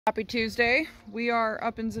Happy Tuesday. We are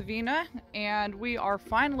up in Zavina and we are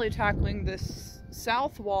finally tackling this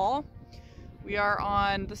south wall. We are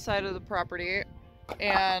on the side of the property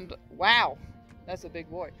and wow, that's a big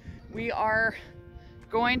boy. We are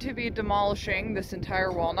going to be demolishing this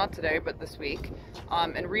entire wall, not today, but this week,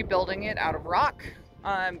 and rebuilding it out of rock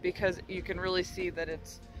because you can really see that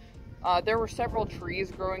it's there were several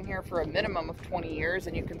trees growing here for a minimum of 20 years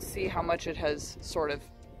and you can see how much it has sort of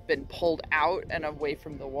been pulled out and away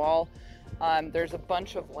from the wall. There's a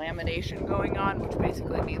bunch of lamination going on, which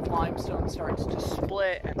basically means limestone starts to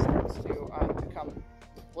split and starts to become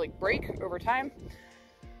like break over time.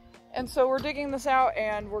 And so we're digging this out,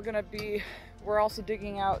 and we're also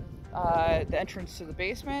digging out the entrance to the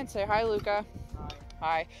basement. Say hi, Luca.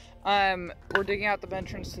 Hi. We're digging out the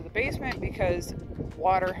entrance to the basement because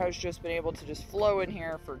water has just been able to just flow in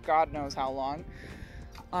here for God knows how long.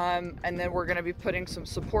 And then we're going to be putting some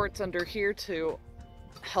supports under here to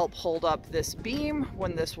help hold up this beam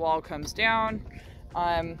when this wall comes down.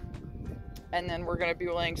 And then we're going to be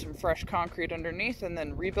laying some fresh concrete underneath and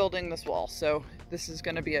then rebuilding this wall. So this is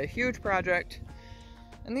going to be a huge project.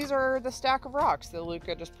 And these are the stack of rocks that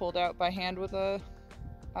Luca just pulled out by hand with out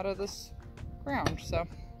of this ground. So,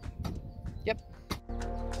 yep.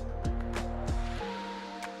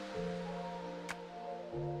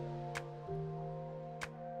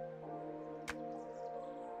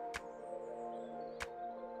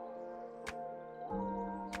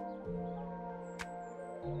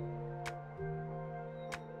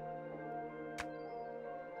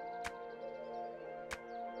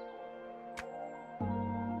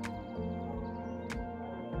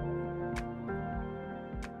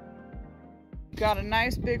 Got a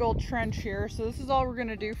nice big old trench here, so this is all we're going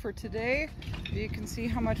to do for today. You can see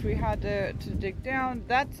how much we had to dig down.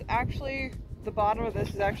 That's actually the bottom of this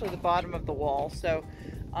is actually the bottom of the wall, so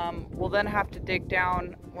we'll then have to dig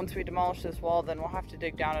down. Once we demolish this wall, then we'll have to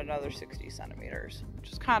dig down another 60 centimeters,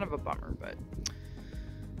 which is kind of a bummer, but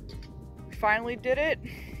we finally did it.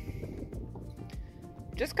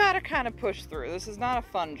 Just gotta kind of push through. This is not a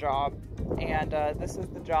fun job, and this is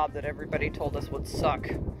the job that everybody told us would suck.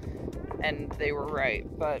 And they were right,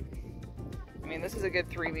 but I mean, this is a good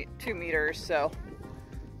 2 meters, so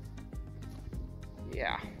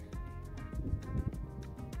yeah.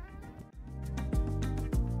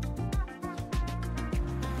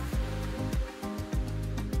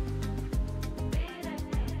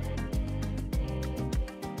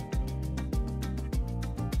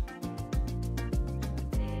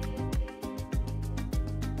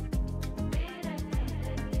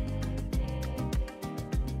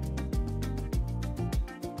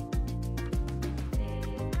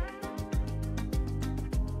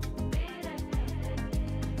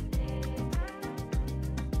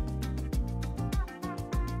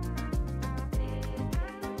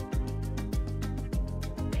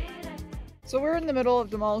 So we're in the middle of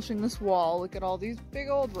demolishing this wall. Look at all these big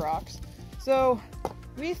old rocks. So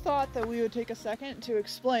we thought that we would take a second to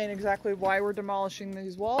explain exactly why we're demolishing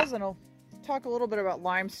these walls, and I'll talk a little bit about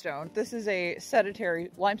limestone. This is a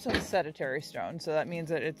limestone sedentary stone, so that means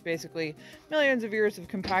that it's basically millions of years of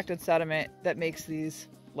compacted sediment that makes these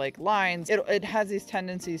like lines. It has these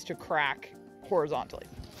tendencies to crack horizontally.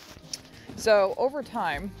 So over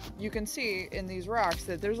time, you can see in these rocks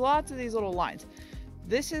that there's lots of these little lines.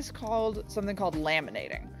 This is called something called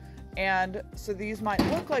laminating. And so these might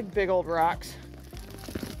look like big old rocks,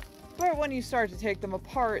 but when you start to take them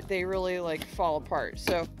apart, they really like fall apart.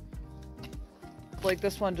 So like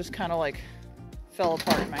this one just kind of like fell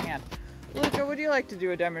apart in my hand. Luca, would you like to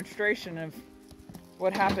do a demonstration of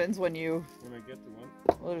what happens when I get the one?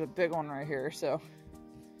 Well, there's a big one right here. So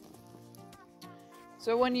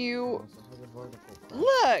when you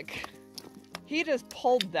look, he just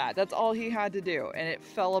pulled that. That's all he had to do, and it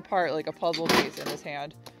fell apart like a puzzle piece in his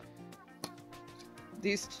hand.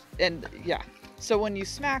 So when you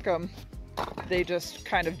smack them, they just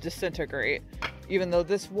kind of disintegrate. Even though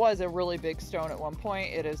this was a really big stone at one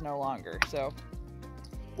point, it is no longer. So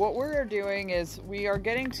what we're doing is we are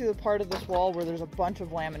getting to the part of this wall where there's a bunch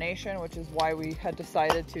of lamination, which is why we had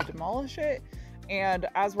decided to demolish it. And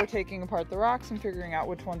as we're taking apart the rocks and figuring out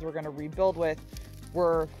which ones we're going to rebuild with,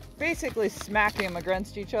 we're basically smacking them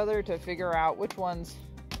against each other to figure out which ones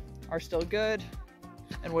are still good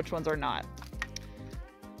and which ones are not.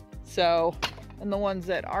 So, and the ones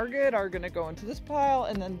that are good are going to go into this pile,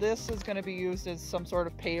 and then this is going to be used as some sort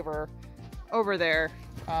of paver over there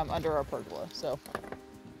under our pergola. So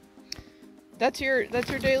that's your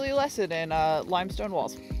daily lesson in limestone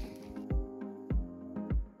walls.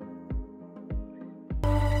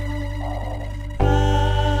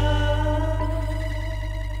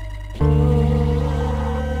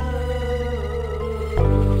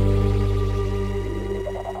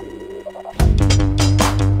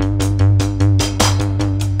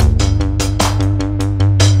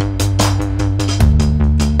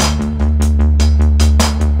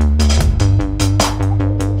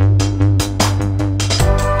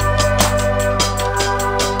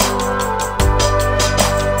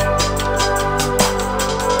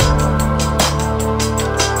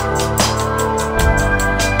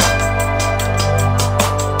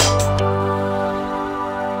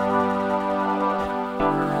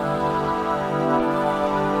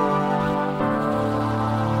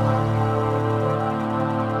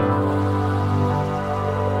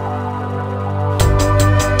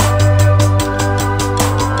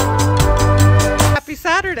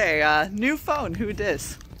 New phone, who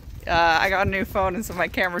dis? I got a new phone and so my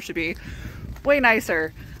camera should be way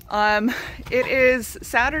nicer. It is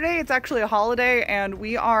Saturday, it's actually a holiday, and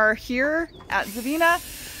we are here at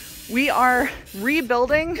Zavina. We are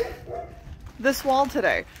rebuilding this wall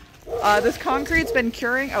today. This concrete's been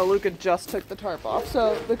curing. Oh, Luca just took the tarp off.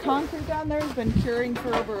 So the concrete down there has been curing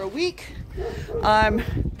for over a week.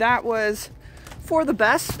 That was for the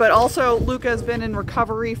best, but also Luca has been in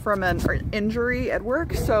recovery from an injury at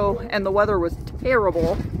work. So, and the weather was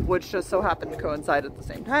terrible, which just so happened to coincide at the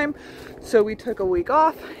same time. So we took a week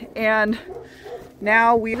off, and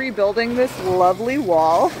now we're rebuilding this lovely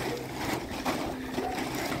wall.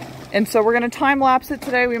 And so we're gonna time lapse it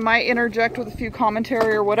today. We might interject with a few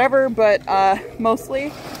commentary or whatever, but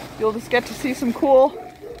mostly you'll just get to see some cool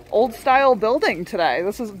old style building today.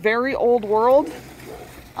 This is very old world.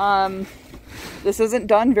 This isn't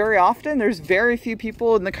done very often. There's very few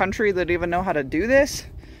people in the country that even know how to do this.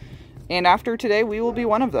 And after today, we will be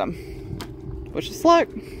one of them. Wish us luck.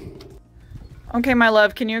 Okay, my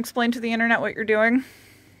love, can you explain to the internet what you're doing?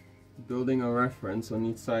 Building a reference on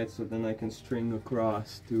each side so then I can string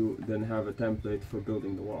across to then have a template for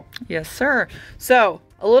building the wall. Yes, sir. So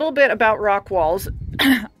a little bit about rock walls.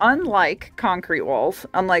 Unlike concrete walls,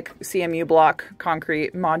 unlike CMU block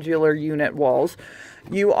concrete modular unit walls,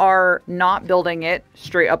 you are not building it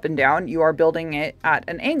straight up and down. You are building it at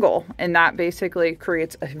an angle, and that basically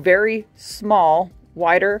creates a very small,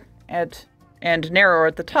 wider and narrower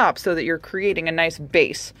at the top so that you're creating a nice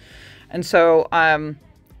base. And so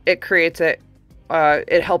it creates it,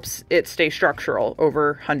 it helps it stay structural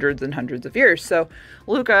over hundreds and hundreds of years. So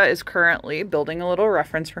Luca is currently building a little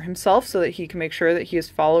reference for himself so that he can make sure that he is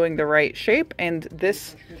following the right shape. And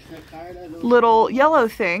this little yellow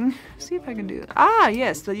thing, see if I can do that. Ah,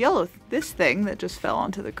 yes, the yellow, this thing that just fell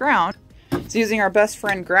onto the ground. It's using our best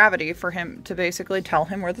friend gravity for him to basically tell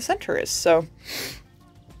him where the center is. So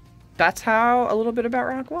that's how a little bit about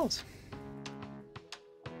rock walls.